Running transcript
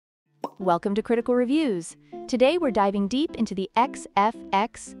Welcome to Critical Reviews. Today we're diving deep into the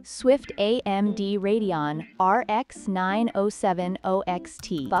XFX Swift AMD Radeon RX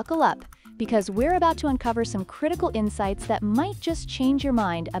 9070XT. Buckle up, because we're about to uncover some critical insights that might just change your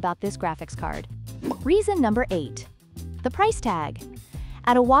mind about this graphics card. Reason number 8. The price tag.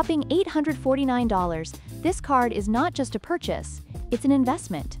 At a whopping $849, this card is not just a purchase, it's an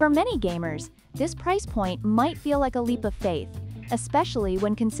investment. For many gamers, this price point might feel like a leap of faith, especially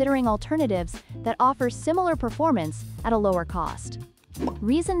when considering alternatives that offer similar performance at a lower cost.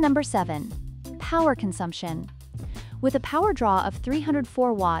 Reason number 7. Power consumption. With a power draw of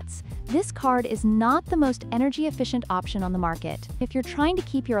 304 watts, this card is not the most energy-efficient option on the market. If you're trying to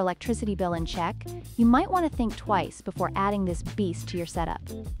keep your electricity bill in check, you might want to think twice before adding this beast to your setup.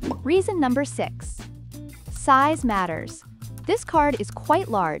 Reason number 6. Size matters. This card is quite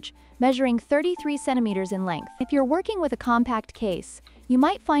large, measuring 33 centimeters in length. If you're working with a compact case, you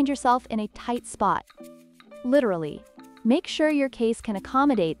might find yourself in a tight spot. Literally, make sure your case can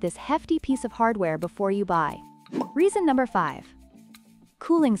accommodate this hefty piece of hardware before you buy. Reason number 5.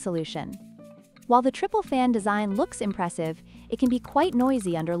 Cooling solution. While the triple fan design looks impressive, it can be quite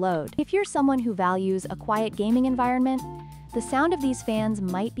noisy under load. If you're someone who values a quiet gaming environment, the sound of these fans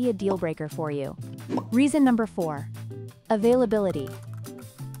might be a deal breaker for you. Reason number 4. Availability.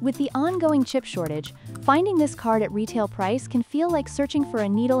 With the ongoing chip shortage, finding this card at retail price can feel like searching for a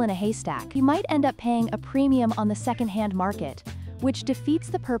needle in a haystack. You might end up paying a premium on the second-hand market, which defeats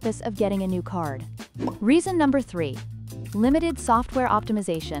the purpose of getting a new card. Reason number 3. Limited software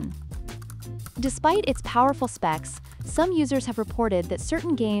optimization. Despite its powerful specs, some users have reported that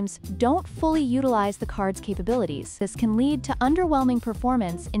certain games don't fully utilize the card's capabilities. This can lead to underwhelming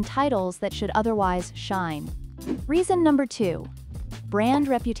performance in titles that should otherwise shine. Reason number 2. Brand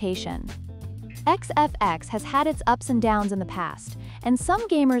reputation. XFX has had its ups and downs in the past, and some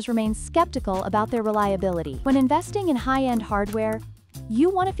gamers remain skeptical about their reliability. When investing in high-end hardware, you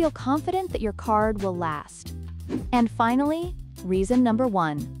want to feel confident that your card will last. And finally, reason number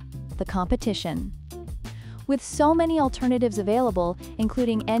 1. The competition. With so many alternatives available,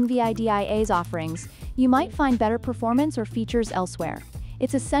 including NVIDIA's offerings, you might find better performance or features elsewhere.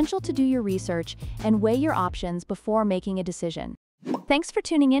 It's essential to do your research and weigh your options before making a decision. Thanks for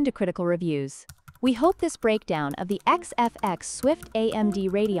tuning in to Critical Reviews. We hope this breakdown of the XFX Swift AMD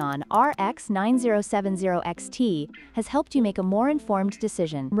Radeon RX 9070XT has helped you make a more informed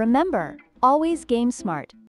decision. Remember, always game smart.